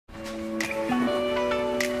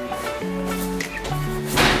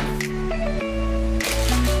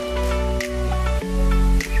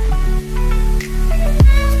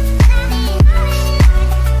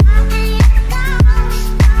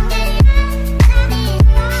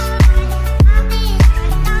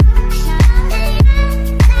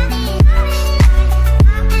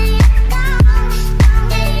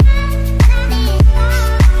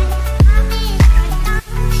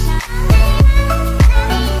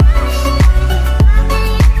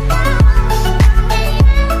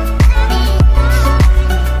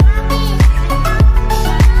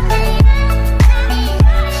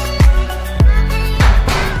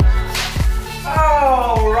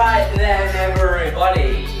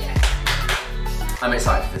I'm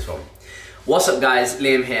excited for this one. What's up guys,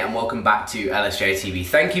 Liam here and welcome back to LSJ TV.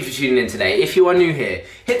 Thank you for tuning in today. If you are new here,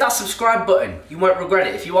 hit that subscribe button. You won't regret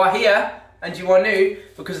it. If you are here and you are new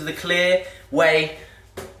because of the clear whey,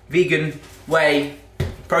 vegan whey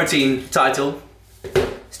protein title,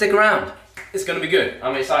 stick around. It's gonna be good.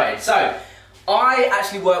 I'm excited. So, I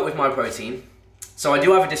actually work with MyProtein, so I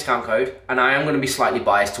do have a discount code and I am gonna be slightly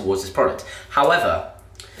biased towards this product. However,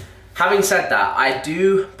 having said that, I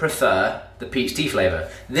do prefer the peach tea flavour.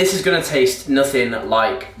 This is gonna taste nothing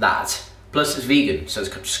like that. Plus it's vegan, so it's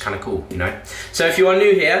just kind of cool, you know? So if you are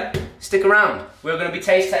new here, stick around. We're gonna be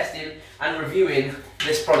taste testing and reviewing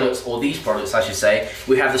this product, or these products I should say.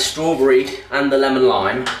 We have the strawberry and the lemon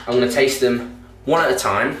lime. I'm gonna taste them one at a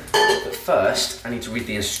time, but first I need to read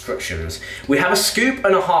the instructions. We have a scoop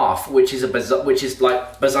and a half, which is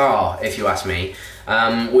like bizarre if you ask me,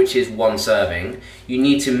 which is 1 serving. You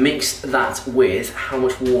need to mix that with how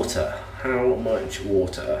much water? How much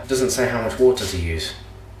water? It doesn't say how much water to use.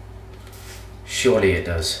 Surely it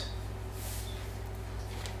does.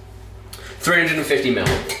 350 ml.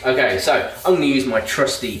 Okay, so I'm gonna use my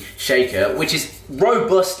trusty shaker, which is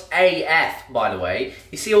robust AF, by the way.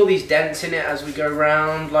 You see all these dents in it as we go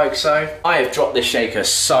around, like so? I have dropped this shaker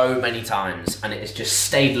so many times and it has just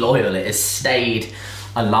stayed loyal, it has stayed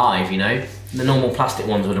alive, you know? The normal plastic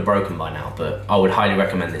ones would have broken by now, but I would highly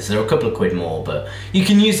recommend this. They're a couple of quid more, but you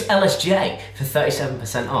can use LSJ for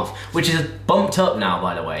 37% off, which is bumped up now,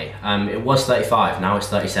 by the way. It was 35, now it's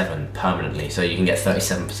 37 permanently, so you can get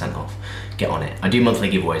 37% off. Get on it. I do monthly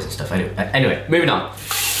giveaways and stuff. Anyway, moving on.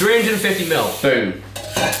 350 ml, boom.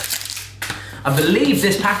 I believe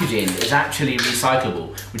this packaging is actually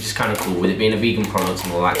recyclable, which is kind of cool, with it being a vegan product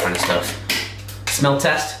and all that kind of stuff. Smell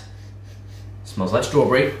test. Smells like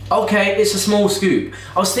strawberry. Okay, it's a small scoop.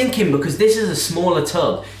 I was thinking, because this is a smaller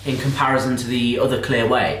tub in comparison to the other clear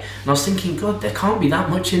whey, and I was thinking, God, there can't be that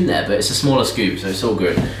much in there, but it's a smaller scoop, so it's all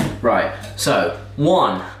good. Right, so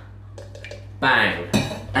 1, bang,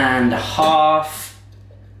 and half,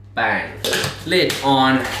 bang. Lid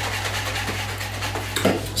on.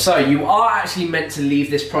 So you are actually meant to leave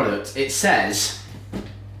this product. It says,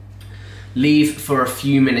 leave for a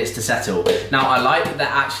few minutes to settle. Now I like that they're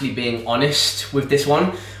actually being honest with this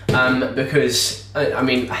one, because, I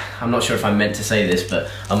mean, I'm not sure if I meant to say this, but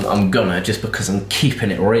I'm gonna, just because I'm keeping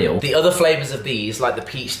it real. The other flavours of these, like the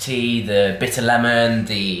peach tea, the bitter lemon,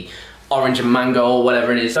 the orange and mango,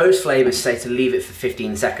 whatever it is, those flavours say to leave it for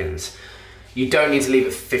 15 seconds. You don't need to leave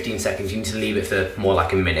it for 15 seconds, you need to leave it for more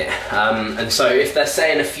like a minute. And so if they're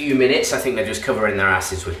saying a few minutes, I think they're just covering their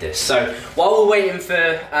asses with this. So while we're waiting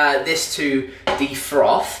for this to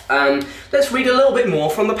defroth, let's read a little bit more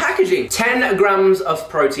from the packaging. 10 grams of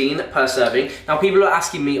protein per serving. Now people are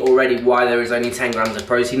asking me already why there is only 10 grams of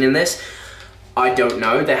protein in this. I don't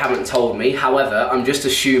know, they haven't told me. However, I'm just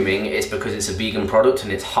assuming it's because it's a vegan product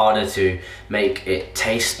and it's harder to make it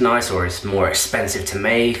taste nice, or it's more expensive to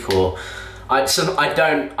make, or I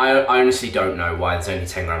honestly don't know why there's only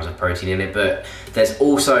 10 grams of protein in it, but there's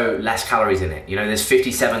also less calories in it. You know, there's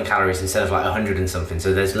 57 calories instead of like 100 and something.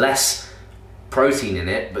 So there's less protein in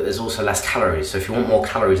it, but there's also less calories. So if you want more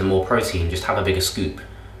calories and more protein, just have a bigger scoop,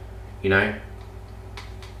 you know?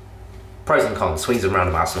 Pros and cons, swings and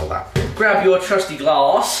roundabouts and all that. Grab your trusty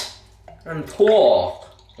glass and pour,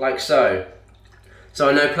 like so. So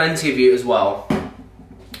I know plenty of you as well,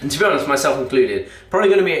 and to be honest, myself included, probably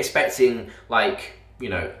going to be expecting, like, you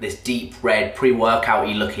know, this deep red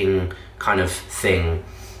pre-workout-y looking kind of thing.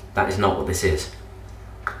 That is not what this is.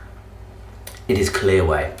 It is clear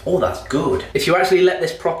whey. Oh, that's good. If you actually let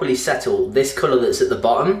this properly settle, this colour that's at the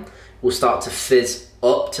bottom will start to fizz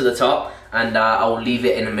up to the top, and I'll leave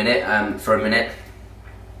it in a minute, for a minute,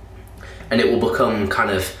 and it will become kind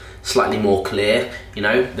of slightly more clear, you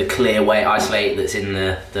know, the clear whey isolate that's in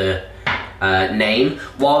the name.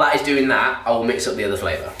 While that is doing that, I will mix up the other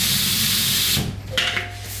flavour.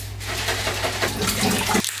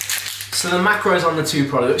 So the macros on the two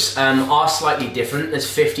products are slightly different. There's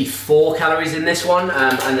 54 calories in this one,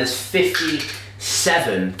 and there's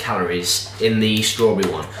 57 calories in the strawberry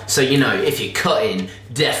one. So, you know, if you're cutting,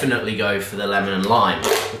 definitely go for the lemon and lime,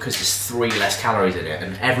 because there's 3 less calories in it,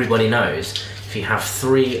 and everybody knows if you have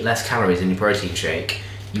 3 less calories in your protein shake,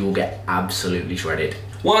 you will get absolutely shredded.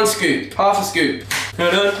 1 scoop, half a scoop.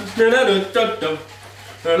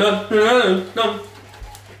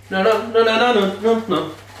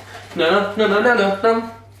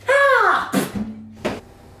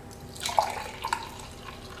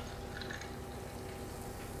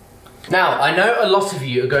 Now, I know a lot of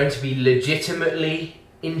you are going to be legitimately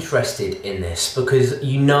interested in this because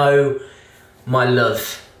you know my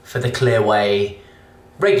love for the clear whey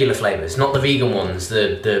regular flavors, not the vegan ones,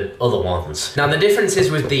 the other ones. Now the difference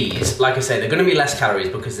is with these, like I say, they're gonna be less calories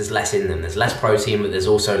because there's less in them. There's less protein, but there's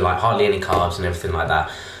also like hardly any carbs and everything like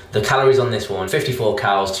that. The calories on this one, 54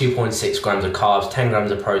 calories, 2.6 grams of carbs, 10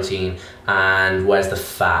 grams of protein, and where's the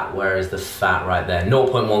fat? Where is the fat? Right there,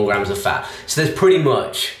 0.1 grams of fat. So there's pretty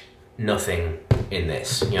much nothing in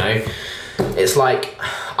this, you know? It's like,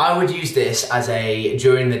 I would use this as a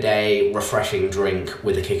during the day refreshing drink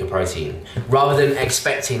with a kick of protein, rather than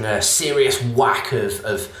expecting a serious whack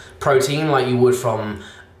of protein like you would from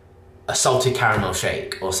a salted caramel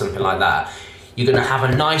shake or something like that. You're gonna have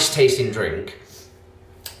a nice tasting drink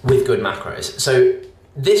with good macros. So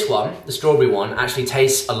this one, the strawberry one, actually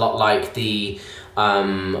tastes a lot like the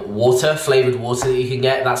flavored water that you can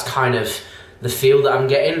get. That's kind of the feel that I'm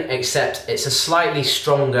getting, except it's a slightly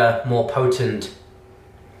stronger, more potent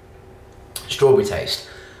strawberry taste.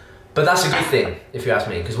 But that's a good thing, if you ask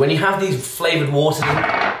me, because when you have these flavored waters,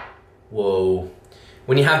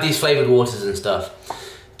 when you have these flavored waters and stuff,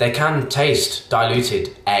 they can taste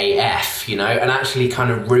diluted AF, you know, and actually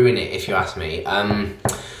kind of ruin it, if you ask me.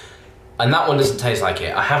 And that one doesn't taste like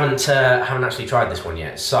it. I haven't actually tried this one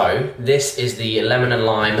yet. So this is the lemon and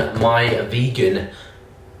lime My Vegan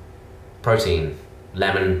Protein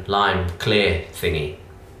lemon lime clear thingy.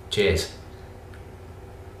 Cheers.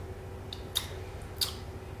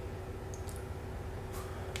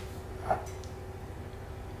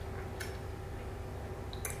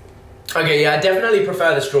 Okay, yeah, I definitely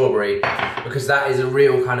prefer the strawberry because that is a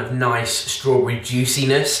real kind of nice strawberry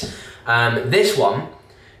juiciness. This one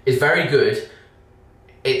is very good.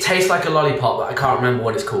 It tastes like a lollipop, but I can't remember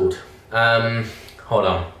what it's called. Hold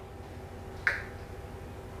on.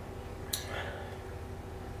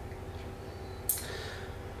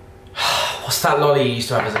 What's that lolly you used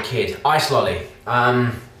to have as a kid? Ice lolly.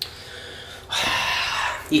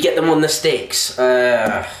 You get them on the sticks.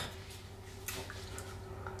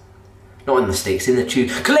 Not in the sticks, in the tube.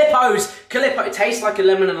 Calippos! Calippo, it tastes like a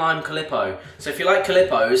lemon and lime Calippo. So if you like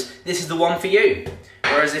Calippos, this is the one for you.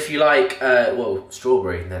 Whereas if you like, well,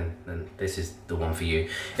 strawberry, then this is the one for you.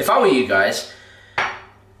 If I were you guys,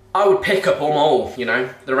 I would pick up them all, you know,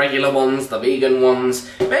 the regular ones, the vegan ones.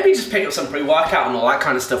 Maybe just pick up some pre-workout and all that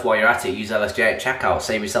kind of stuff while you're at it. Use LSJ at checkout,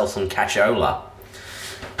 save yourself some cashola.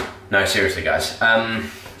 No, seriously guys,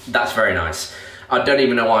 that's very nice. I don't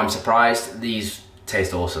even know why I'm surprised. These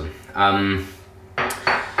taste awesome.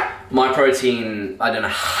 MyProtein, I don't know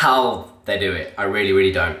how they do it. I really,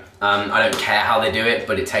 really don't. I don't care how they do it,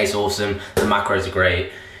 but it tastes awesome. The macros are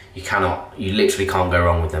great. You literally can't go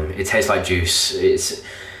wrong with them. It tastes like juice.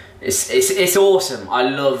 It's awesome. I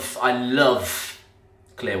love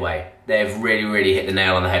Clear Whey. They've really, really hit the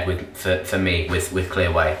nail on the head for me with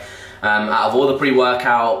Clear Whey. Out of all the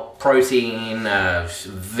pre-workout, protein,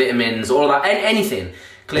 vitamins, all of that, anything,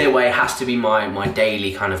 Clear Whey has to be my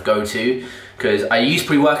daily kind of go-to, because I use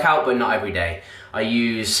pre-workout, but not every day. I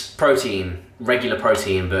use protein, regular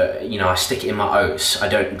protein, but you know, I stick it in my oats. I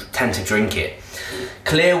don't tend to drink it.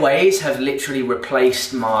 Clear Wheys have literally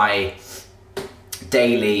replaced my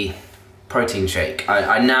daily protein shake.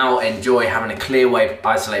 I now enjoy having a Clear Whey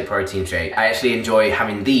Isolate protein shake. I actually enjoy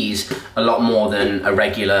having these a lot more than a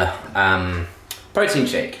regular protein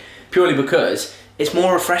shake, purely because it's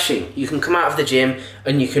more refreshing. You can come out of the gym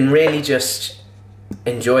and you can really just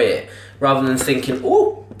enjoy it, rather than thinking,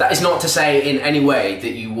 oh, that is not to say in any way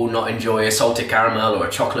that you will not enjoy a salted caramel or a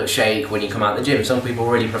chocolate shake when you come out of the gym. Some people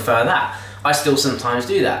really prefer that. I still sometimes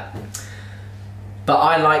do that. But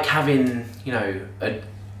I like having, you know,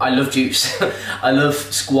 I love juice. I love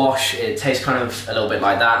squash. It tastes kind of a little bit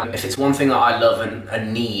like that. If it's one thing that I love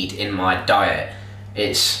and need in my diet,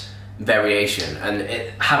 it's variation. And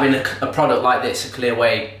having a product like this, a Clear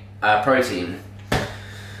Whey protein,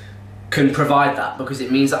 can provide that, because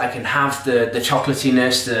it means that I can have the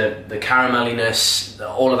chocolatiness, the carameliness,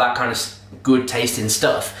 all of that kind of good tasting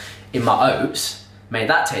stuff in my oats, make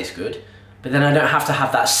that taste good, but then I don't have to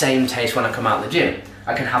have that same taste when I come out of the gym.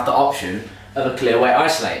 I can have the option of a Clear Whey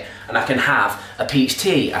Isolate, and I can have a peach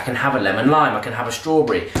tea, I can have a lemon lime, I can have a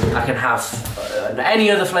strawberry, I can have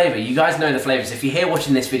any other flavour. You guys know the flavours. If you're here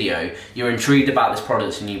watching this video, you're intrigued about this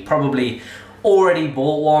product and you probably already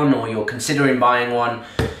bought one or you're considering buying one.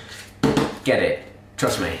 Get it.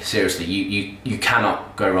 Trust me, seriously, you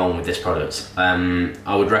cannot go wrong with this product.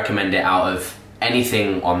 I would recommend it out of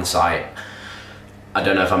anything on the site. I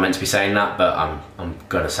don't know if I'm meant to be saying that, but I'm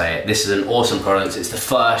gonna say it. This is an awesome product. It's the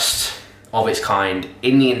first of its kind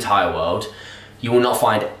in the entire world. You will not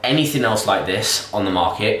find anything else like this on the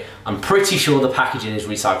market. I'm pretty sure the packaging is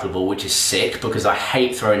recyclable, which is sick because I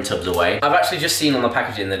hate throwing tubs away. I've actually just seen on the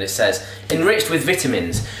packaging that it says, enriched with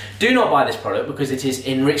vitamins. Do not buy this product because it is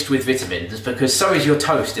enriched with vitamins, because so is your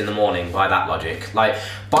toast in the morning by that logic. Like,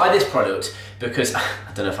 buy this product because, I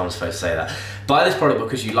don't know if I'm supposed to say that. Buy this product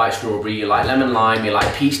because you like strawberry, you like lemon lime, you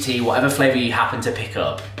like peach tea, whatever flavor you happen to pick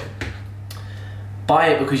up. Buy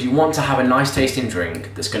it because you want to have a nice tasting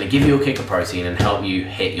drink that's going to give you a kick of protein and help you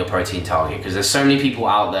hit your protein target, because there's so many people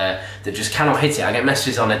out there that just cannot hit it. I get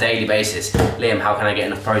messages on a daily basis, Liam, how can I get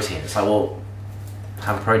enough protein? It's like, well,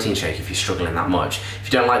 have a protein shake if you're struggling that much. If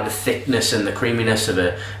you don't like the thickness and the creaminess of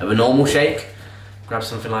a normal shake, grab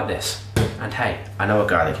something like this. And hey, I know a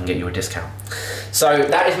guy that can get you a discount. So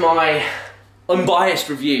that is my unbiased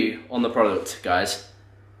review on the product, guys.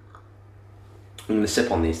 I'm gonna sip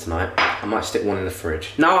on these tonight. I might stick one in the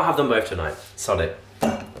fridge. Now I'll have them both tonight. Solid.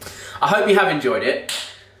 I hope you have enjoyed it.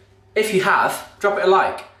 If you have, drop it a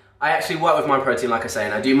like. I actually work with MyProtein, like I say,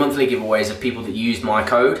 and I do monthly giveaways of people that use my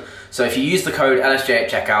code. So if you use the code LSJ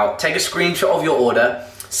at checkout, take a screenshot of your order,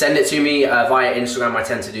 send it to me via Instagram. I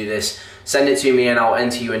tend to do this. Send it to me and I'll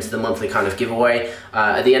enter you into the monthly kind of giveaway.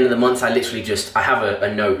 At the end of the month, I literally just, I have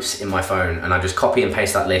a notes in my phone and I just copy and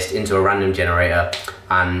paste that list into a random generator,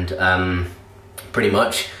 and pretty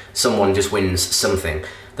much someone just wins something.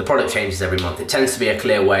 The product changes every month. It tends to be a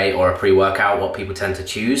Clear Whey or a pre-workout, what people tend to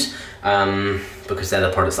choose, because they're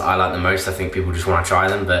the products that I like the most. I think people just want to try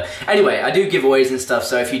them. But anyway, I do giveaways and stuff,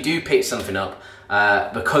 so if you do pick something up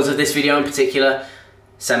because of this video in particular,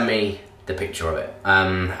 send me the picture of it,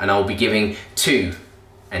 and I'll be giving 2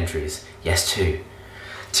 entries, yes, 2,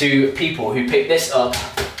 to people who pick this up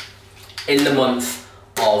in the month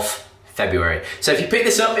of February. So if you pick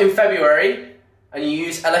this up in February and you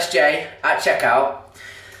use LSJ at checkout,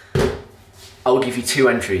 I will give you 2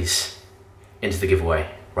 entries into the giveaway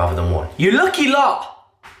rather than 1. You lucky lot!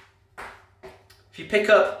 If you pick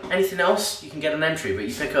up anything else, you can get an entry, but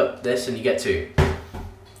you pick up this and you get 2.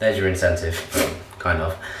 There's your incentive, kind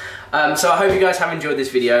of. So I hope you guys have enjoyed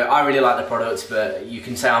this video. I really like the product, but you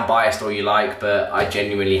can say I'm biased all you like, but I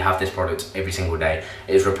genuinely have this product every single day.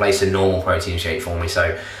 It has replaced a normal protein shake for me,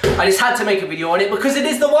 so I just had to make a video on it because it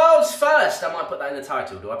is the world's first. I might put that in the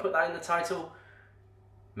title. Do I put that in the title?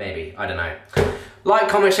 Maybe, I don't know. Like,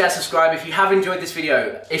 comment, share, subscribe if you have enjoyed this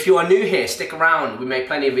video. If you are new here, stick around. We make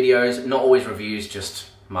plenty of videos, not always reviews, just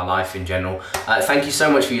my life in general. Thank you so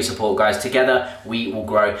much for your support, guys. Together we will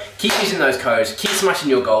grow. Keep using those codes, keep smashing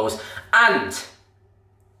your goals, and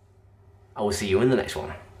I will see you in the next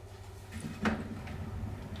one.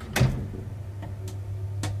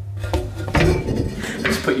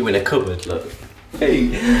 Let's put you in a cupboard, look.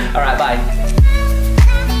 Hey. All right, bye.